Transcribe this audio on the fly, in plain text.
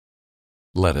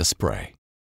Let us pray.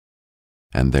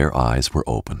 And their eyes were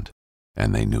opened,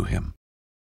 and they knew him.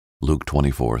 Luke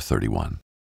 24:31.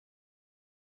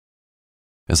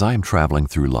 As I am traveling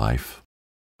through life,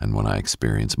 and when I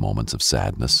experience moments of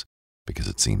sadness because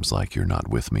it seems like you're not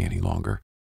with me any longer,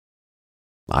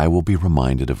 I will be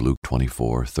reminded of Luke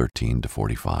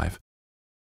 24:13-45.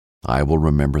 I will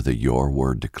remember that your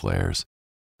word declares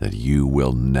that you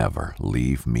will never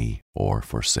leave me or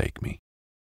forsake me.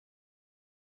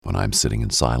 When I'm sitting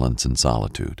in silence and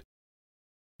solitude,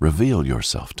 reveal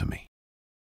yourself to me.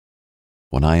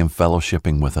 When I am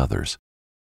fellowshipping with others,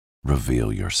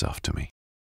 reveal yourself to me.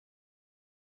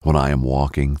 When I am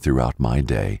walking throughout my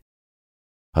day,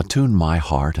 attune my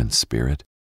heart and spirit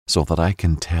so that I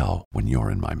can tell when you're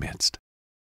in my midst.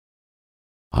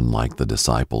 Unlike the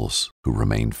disciples who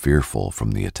remained fearful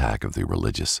from the attack of the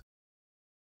religious,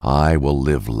 I will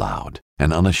live loud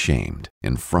and unashamed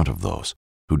in front of those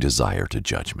who desire to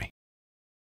judge me,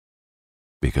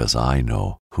 because I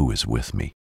know who is with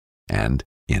me and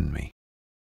in me.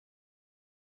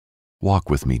 Walk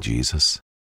with me, Jesus.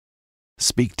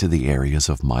 Speak to the areas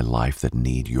of my life that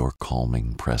need your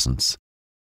calming presence.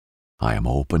 I am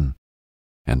open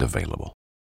and available.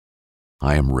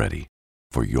 I am ready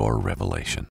for your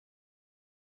revelation.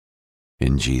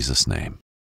 In Jesus' name,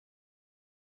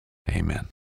 amen.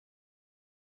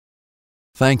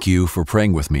 Thank you for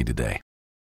praying with me today.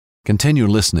 Continue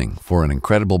listening for an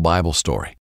incredible Bible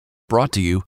story, brought to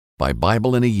you by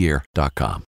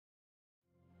BibleInAYear.com.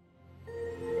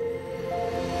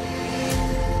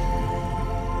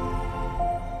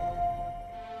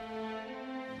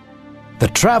 The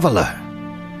Traveler.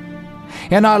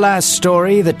 In our last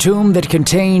story, the tomb that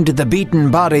contained the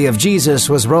beaten body of Jesus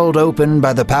was rolled open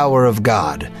by the power of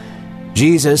God.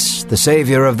 Jesus, the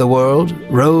Savior of the world,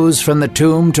 rose from the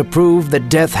tomb to prove that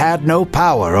death had no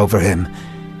power over him.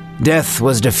 Death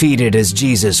was defeated as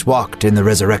Jesus walked in the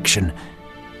resurrection.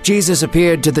 Jesus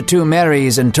appeared to the two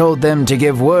Marys and told them to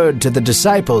give word to the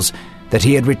disciples that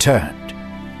he had returned.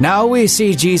 Now we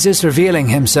see Jesus revealing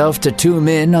himself to two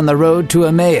men on the road to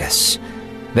Emmaus.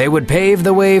 They would pave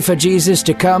the way for Jesus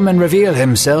to come and reveal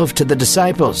himself to the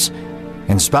disciples,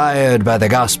 inspired by the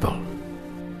gospel.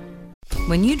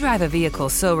 When you drive a vehicle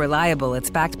so reliable it's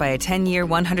backed by a 10-year,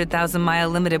 100,000-mile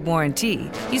limited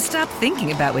warranty, you stop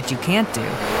thinking about what you can't do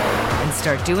and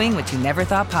start doing what you never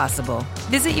thought possible.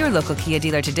 Visit your local Kia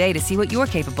dealer today to see what you're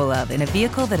capable of in a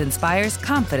vehicle that inspires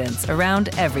confidence around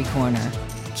every corner.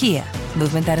 Kia,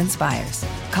 movement that inspires.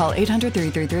 Call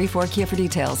 800-333-4KIA for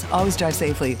details. Always drive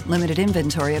safely. Limited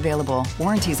inventory available.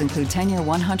 Warranties include 10-year,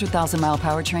 100,000-mile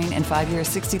powertrain and 5-year,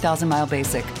 60,000-mile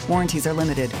basic. Warranties are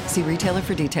limited. See retailer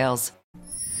for details.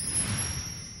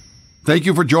 Thank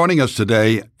you for joining us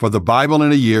today for the Bible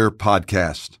in a Year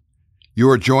podcast. You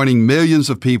are joining millions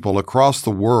of people across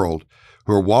the world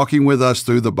who are walking with us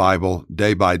through the Bible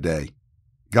day by day.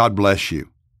 God bless you.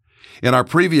 In our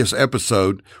previous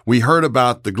episode, we heard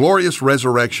about the glorious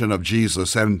resurrection of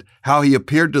Jesus and how he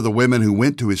appeared to the women who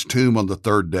went to his tomb on the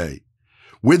third day.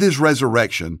 With his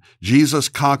resurrection, Jesus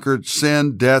conquered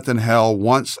sin, death, and hell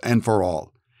once and for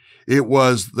all. It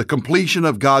was the completion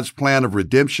of God's plan of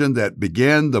redemption that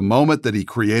began the moment that he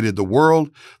created the world,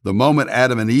 the moment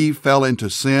Adam and Eve fell into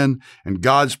sin, and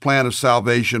God's plan of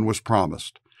salvation was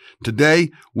promised. Today,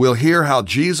 we'll hear how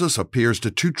Jesus appears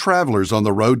to two travelers on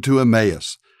the road to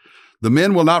Emmaus. The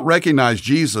men will not recognize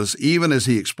Jesus even as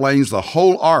he explains the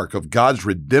whole arc of God's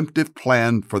redemptive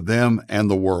plan for them and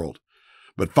the world.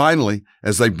 But finally,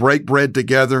 as they break bread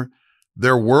together,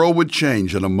 their world would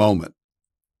change in a moment,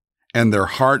 and their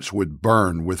hearts would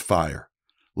burn with fire.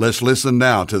 Let's listen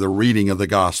now to the reading of the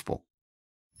gospel.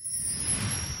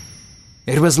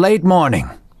 It was late morning,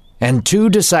 and two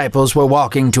disciples were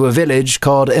walking to a village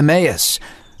called Emmaus,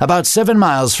 about 7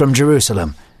 miles from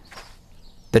Jerusalem.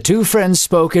 The two friends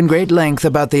spoke in great length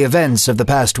about the events of the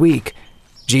past week: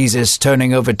 Jesus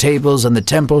turning over tables in the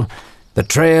temple, the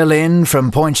trail in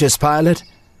from Pontius Pilate,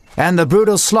 and the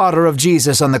brutal slaughter of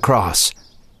Jesus on the cross.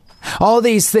 All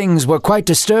these things were quite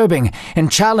disturbing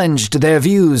and challenged their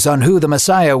views on who the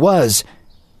Messiah was.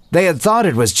 They had thought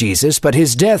it was Jesus, but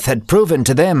his death had proven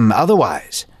to them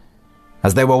otherwise.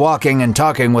 As they were walking and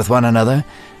talking with one another,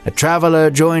 a traveler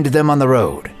joined them on the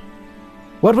road.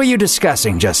 "What were you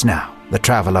discussing just now?" the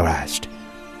traveler asked.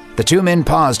 The two men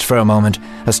paused for a moment,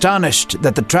 astonished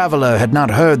that the traveler had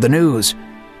not heard the news.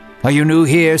 "Are you new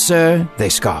here, sir?" they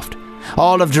scoffed.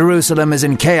 "All of Jerusalem is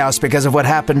in chaos because of what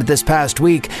happened this past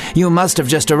week. You must have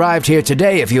just arrived here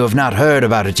today if you have not heard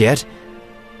about it yet."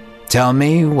 "Tell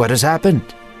me what has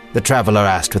happened," the traveler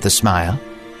asked with a smile.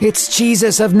 "It's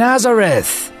Jesus of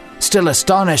Nazareth," still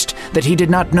astonished that he did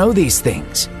not know these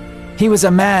things. He was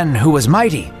a man who was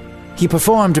mighty. He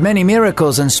performed many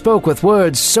miracles and spoke with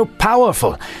words so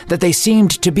powerful that they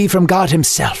seemed to be from God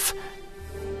himself.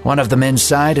 One of the men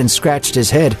sighed and scratched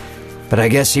his head, but I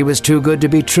guess he was too good to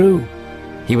be true.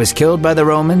 He was killed by the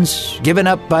Romans, given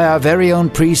up by our very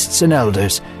own priests and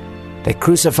elders. They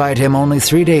crucified him only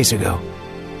 3 days ago.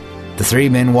 The three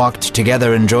men walked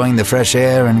together, enjoying the fresh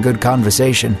air and good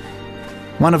conversation.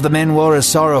 One of the men wore a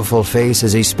sorrowful face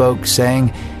as he spoke,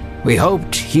 saying, "We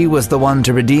hoped he was the one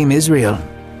to redeem Israel,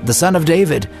 the son of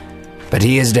David, but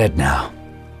he is dead now."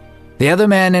 The other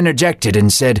man interjected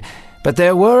and said, "But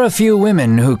there were a few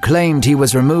women who claimed he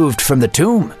was removed from the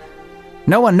tomb.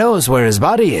 No one knows where his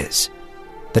body is."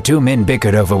 The two men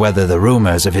bickered over whether the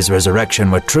rumors of his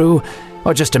resurrection were true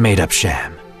or just a made-up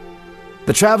sham.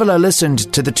 The traveler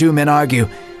listened to the two men argue.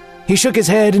 He shook his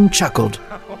head and chuckled.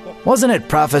 "Wasn't it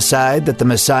prophesied that the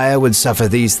Messiah would suffer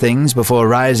these things before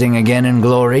rising again in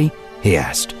glory?" he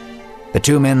asked. The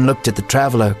two men looked at the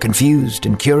traveler, confused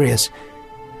and curious.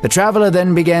 The traveler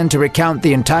then began to recount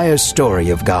the entire story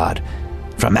of God,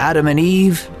 from Adam and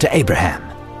Eve to Abraham,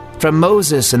 from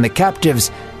Moses and the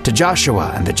captives to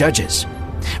Joshua and the judges,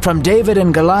 from David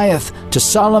and Goliath to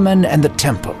Solomon and the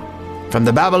temple, from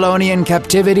the Babylonian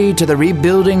captivity to the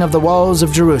rebuilding of the walls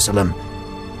of Jerusalem.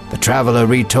 The traveler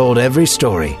retold every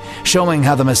story, showing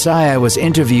how the Messiah was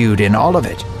interviewed in all of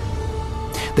it.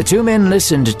 The two men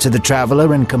listened to the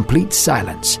traveler in complete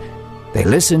silence. They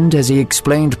listened as he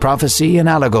explained prophecy and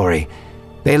allegory.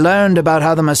 They learned about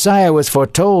how the Messiah was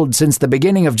foretold since the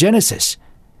beginning of Genesis.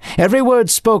 Every word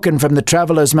spoken from the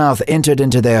traveler's mouth entered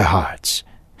into their hearts.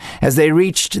 As they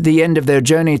reached the end of their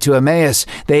journey to Emmaus,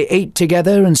 they ate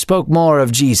together and spoke more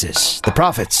of Jesus, the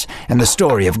prophets, and the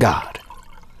story of God.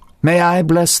 "May I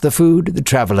bless the food?" the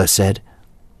traveler said.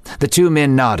 The two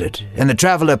men nodded, and the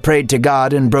traveler prayed to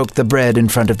God and broke the bread in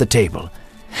front of the table.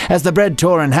 As the bread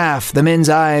tore in half, the men's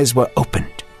eyes were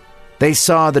opened. They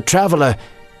saw the traveler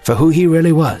for who he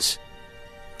really was.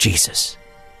 Jesus,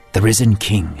 the risen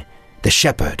King, the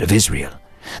shepherd of Israel,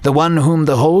 the one whom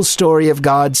the whole story of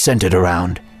God centered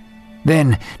around.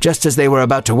 Then, just as they were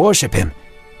about to worship him,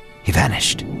 he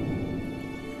vanished.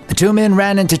 The two men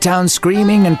ran into town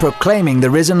screaming and proclaiming the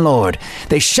risen Lord.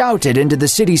 They shouted into the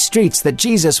city streets that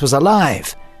Jesus was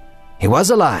alive. He was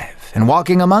alive and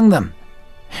walking among them.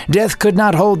 Death could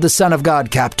not hold the Son of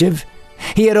God captive.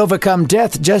 He had overcome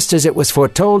death just as it was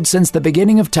foretold since the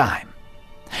beginning of time.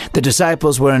 The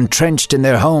disciples were entrenched in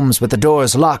their homes with the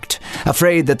doors locked,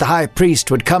 afraid that the high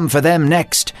priest would come for them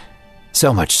next.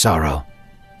 So much sorrow,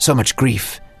 so much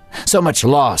grief, so much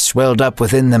loss welled up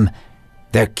within them.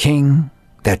 Their king,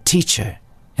 their teacher,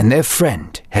 and their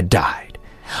friend had died.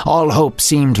 All hope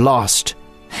seemed lost,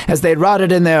 as they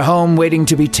rotted in their home waiting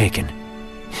to be taken.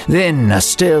 Then a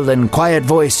still and quiet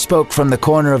voice spoke from the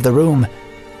corner of the room,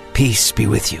 "Peace be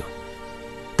with you."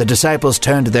 The disciples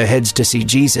turned their heads to see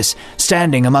Jesus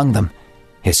standing among them.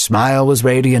 His smile was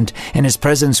radiant, and his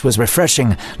presence was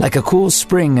refreshing, like a cool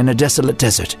spring in a desolate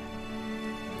desert.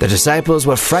 The disciples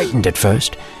were frightened at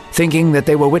first, thinking that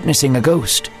they were witnessing a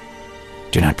ghost.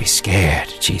 "Do not be scared,"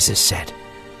 Jesus said.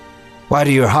 "Why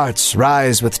do your hearts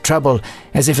rise with trouble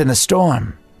as if in the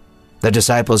storm?" The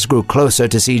disciples grew closer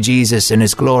to see Jesus in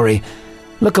his glory.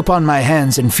 "Look upon my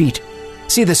hands and feet.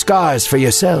 See the scars for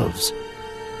yourselves."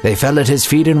 They fell at his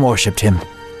feet and worshipped him.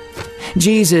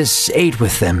 Jesus ate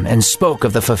with them and spoke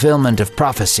of the fulfillment of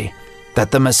prophecy,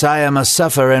 that the Messiah must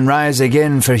suffer and rise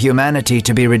again for humanity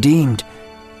to be redeemed.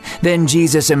 Then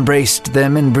Jesus embraced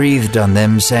them and breathed on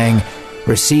them, saying,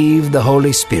 "Receive the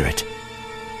Holy Spirit."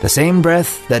 The same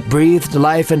breath that breathed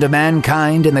life into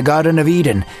mankind in the Garden of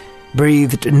Eden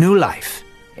breathed new life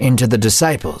into the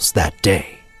disciples that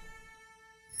day.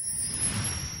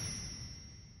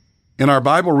 In our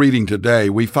Bible reading today,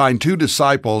 we find two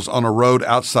disciples on a road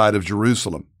outside of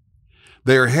Jerusalem.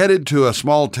 They are headed to a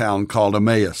small town called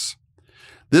Emmaus.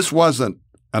 This wasn't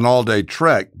an all-day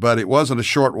trek, but it wasn't a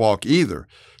short walk either,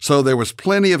 so there was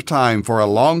plenty of time for a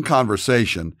long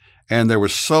conversation, and there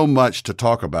was so much to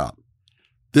talk about.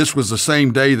 This was the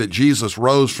same day that Jesus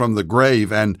rose from the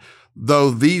grave, and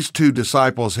though these two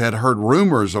disciples had heard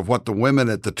rumors of what the women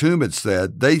at the tomb had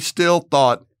said, they still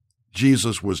thought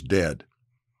Jesus was dead.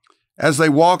 As they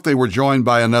walked, they were joined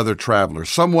by another traveler,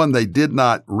 someone they did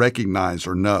not recognize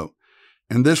or know.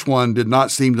 And this one did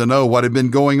not seem to know what had been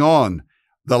going on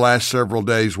the last several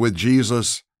days with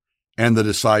Jesus and the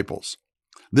disciples.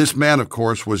 This man, of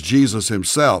course, was Jesus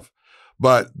himself,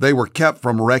 but they were kept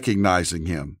from recognizing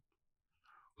him.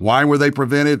 Why were they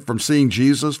prevented from seeing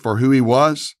Jesus for who he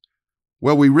was?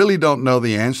 Well, we really don't know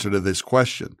the answer to this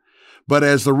question. But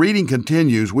as the reading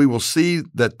continues, we will see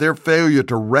that their failure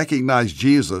to recognize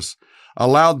Jesus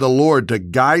allowed the Lord to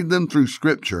guide them through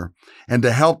Scripture and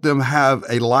to help them have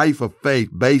a life of faith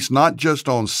based not just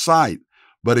on sight,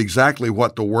 but exactly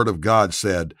what the Word of God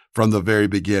said from the very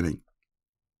beginning.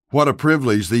 What a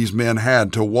privilege these men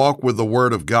had to walk with the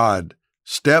Word of God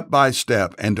step by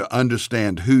step and to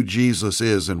understand who Jesus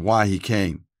is and why He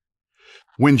came.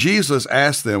 When Jesus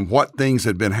asked them what things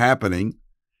had been happening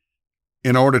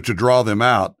in order to draw them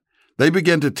out, they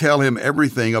began to tell Him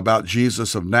everything about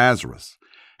Jesus of Nazareth,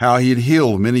 how He had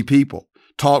healed many people,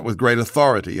 taught with great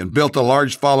authority, and built a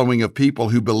large following of people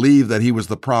who believed that He was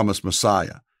the promised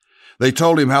Messiah. They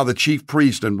told Him how the chief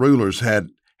priests and rulers had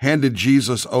handed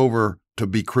Jesus over to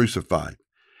be crucified,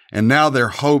 and now their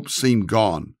hope seemed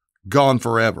gone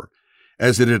forever,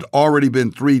 as it had already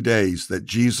been 3 days that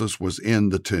Jesus was in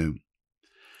the tomb.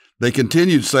 They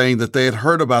continued saying that they had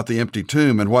heard about the empty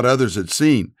tomb and what others had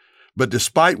seen, but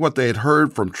despite what they had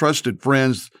heard from trusted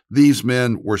friends, these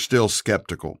men were still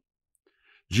skeptical.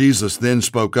 Jesus then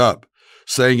spoke up,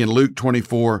 saying in Luke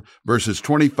 24, verses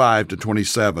 25 to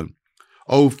 27,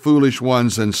 "O foolish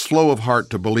ones and slow of heart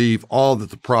to believe all that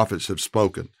the prophets have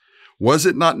spoken. Was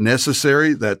it not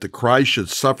necessary that the Christ should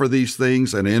suffer these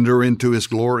things and enter into His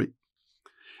glory?"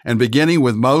 And beginning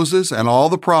with Moses and all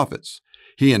the prophets,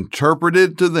 He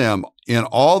interpreted to them in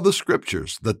all the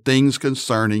Scriptures the things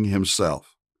concerning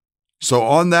Himself. So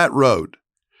on that road,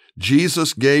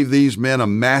 Jesus gave these men a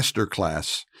master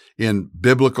class in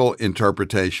biblical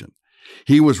interpretation.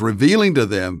 He was revealing to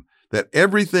them that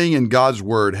everything in God's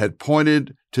Word had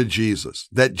pointed to Jesus,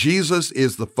 that Jesus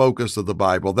is the focus of the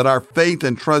Bible, that our faith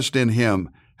and trust in Him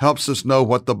helps us know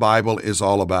what the Bible is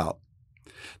all about.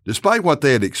 Despite what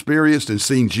they had experienced and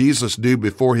seen Jesus do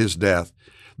before His death,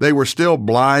 they were still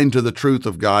blind to the truth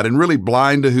of God and really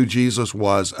blind to who Jesus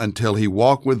was until He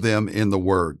walked with them in the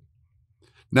Word.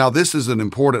 Now, this is an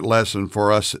important lesson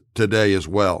for us today as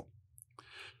well.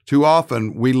 Too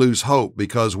often, we lose hope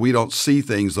because we don't see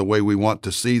things the way we want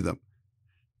to see them,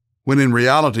 when in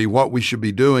reality, what we should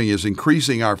be doing is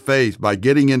increasing our faith by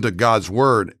getting into God's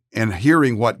Word and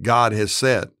hearing what God has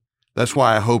said. That's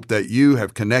why I hope that you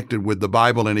have connected with the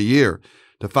Bible in a Year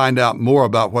to find out more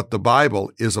about what the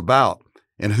Bible is about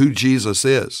and who Jesus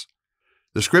is.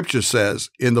 The Scripture says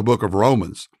in the book of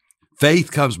Romans,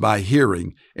 faith comes by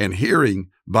hearing, and hearing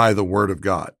by the Word of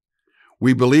God.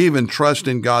 We believe and trust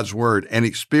in God's Word and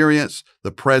experience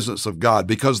the presence of God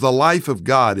because the life of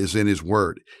God is in His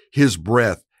Word. His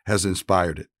breath has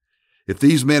inspired it. If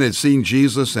these men had seen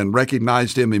Jesus and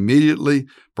recognized Him immediately,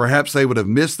 perhaps they would have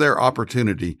missed their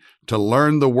opportunity to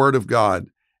learn the Word of God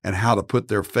and how to put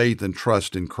their faith and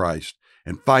trust in Christ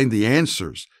and find the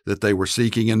answers that they were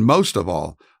seeking, and most of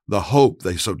all, the hope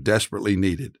they so desperately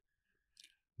needed.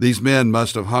 These men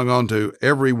must have hung on to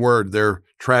every word their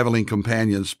traveling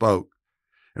companions spoke.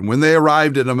 And when they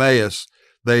arrived at Emmaus,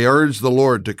 they urged the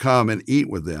Lord to come and eat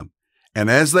with them. And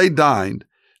as they dined,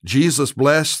 Jesus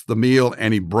blessed the meal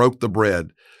and He broke the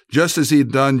bread, just as He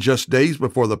had done just days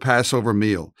before the Passover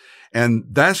meal. And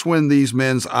that's when these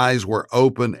men's eyes were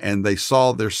open and they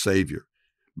saw their Savior.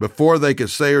 Before they could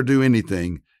say or do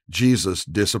anything, Jesus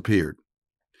disappeared.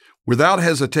 Without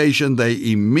hesitation,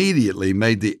 they immediately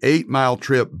made the 8-mile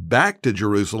trip back to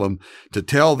Jerusalem to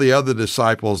tell the other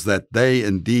disciples that they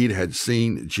indeed had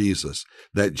seen Jesus,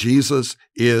 that Jesus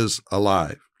is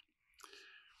alive.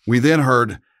 We then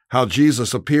heard how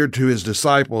Jesus appeared to His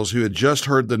disciples who had just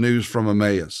heard the news from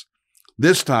Emmaus.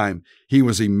 This time, He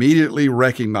was immediately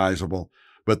recognizable,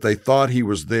 but they thought He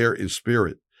was there in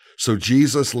spirit. So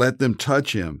Jesus let them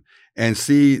touch Him and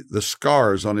see the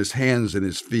scars on His hands and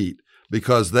His feet,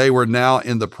 because they were now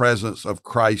in the presence of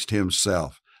Christ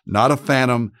Himself. Not a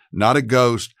phantom, not a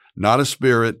ghost, not a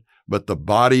spirit, but the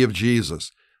body of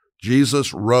Jesus.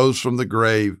 Jesus rose from the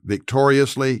grave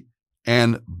victoriously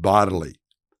and bodily.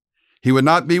 He would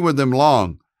not be with them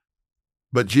long,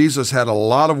 but Jesus had a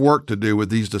lot of work to do with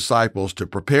these disciples to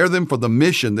prepare them for the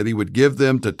mission that He would give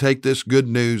them to take this good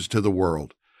news to the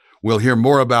world. We'll hear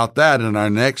more about that in our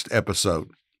next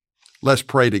episode. Let's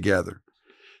pray together.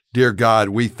 Dear God,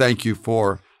 we thank You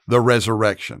for the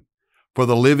resurrection, for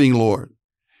the living Lord.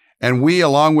 And we,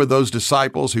 along with those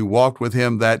disciples who walked with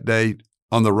Him that day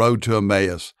on the road to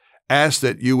Emmaus, ask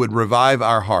that You would revive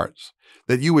our hearts,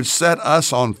 that You would set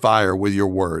us on fire with Your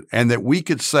word, and that we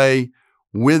could say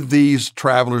with these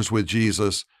travelers with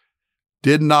Jesus,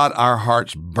 did not our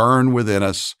hearts burn within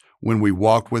us when we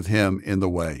walked with Him in the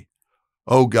way?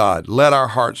 Oh God, let our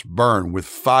hearts burn with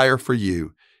fire for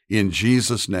You. In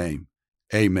Jesus' name,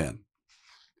 amen.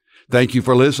 Thank you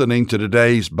for listening to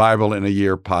today's Bible in a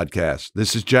Year podcast.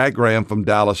 This is Jack Graham from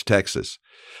Dallas, Texas.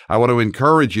 I want to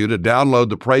encourage you to download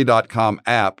the Pray.com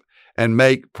app and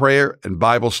make prayer and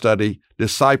Bible study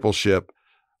discipleship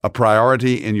a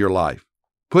priority in your life.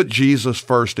 Put Jesus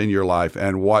first in your life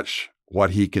and watch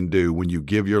what he can do when you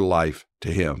give your life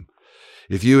to him.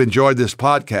 If you enjoyed this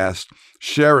podcast,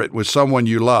 share it with someone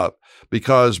you love,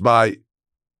 because by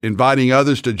inviting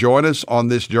others to join us on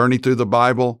this journey through the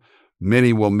Bible,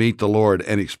 many will meet the Lord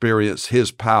and experience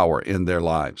his power in their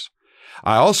lives.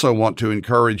 I also want to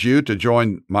encourage you to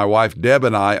join my wife Deb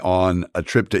and I on a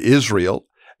trip to Israel,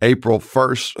 April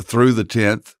 1st through the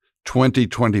 10th,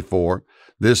 2024.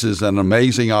 This is an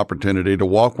amazing opportunity to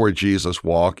walk where Jesus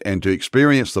walked and to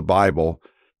experience the Bible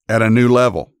at a new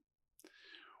level.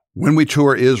 When we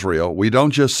tour Israel, we don't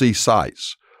just see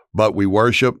sights, but we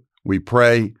worship, we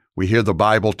pray, we hear the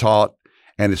Bible taught,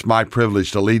 and it's my privilege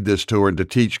to lead this tour and to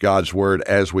teach God's Word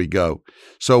as we go.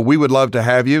 So we would love to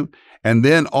have you. And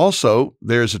then also,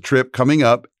 there's a trip coming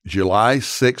up July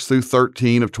 6th through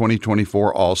 13 of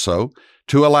 2024 also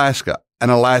to Alaska, an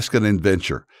Alaskan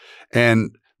adventure.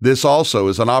 And this also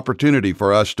is an opportunity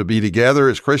for us to be together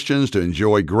as Christians, to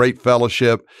enjoy great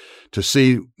fellowship, to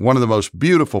see one of the most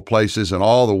beautiful places in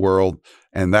all the world,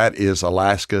 and that is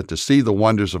Alaska, to see the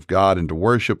wonders of God and to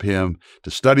worship him,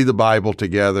 to study the Bible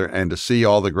together, and to see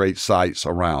all the great sights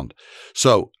around.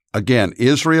 So again,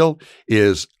 Israel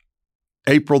is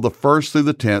April the 1st through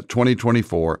the 10th,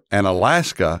 2024, and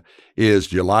Alaska is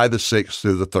July the 6th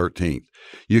through the 13th.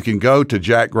 You can go to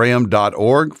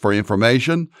jackgraham.org for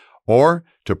information or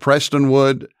to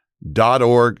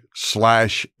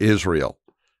prestonwood.org/Israel.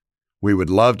 We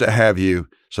would love to have you,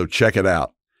 so check it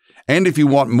out. And if you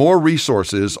want more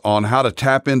resources on how to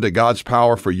tap into God's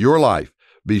power for your life,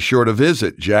 be sure to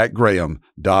visit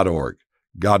jackgraham.org.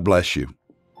 God bless you.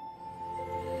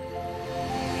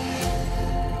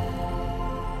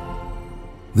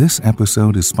 This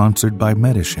episode is sponsored by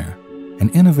Medi-Share, an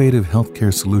innovative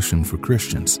healthcare solution for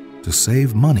Christians to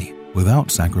save money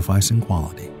without sacrificing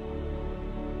quality.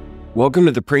 Welcome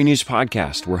to the Pray News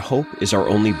Podcast, where hope is our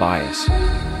only bias.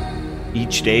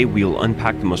 Each day, we will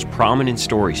unpack the most prominent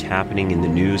stories happening in the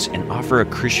news and offer a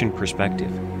Christian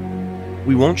perspective.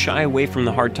 We won't shy away from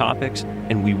the hard topics,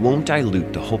 and we won't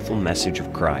dilute the hopeful message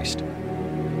of Christ.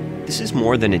 This is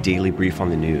more than a daily brief on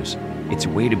the news. It's a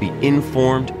way to be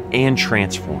informed and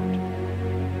transformed.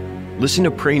 Listen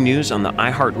to Pray News on the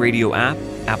iHeartRadio app,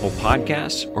 Apple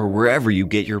Podcasts, or wherever you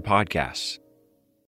get your podcasts.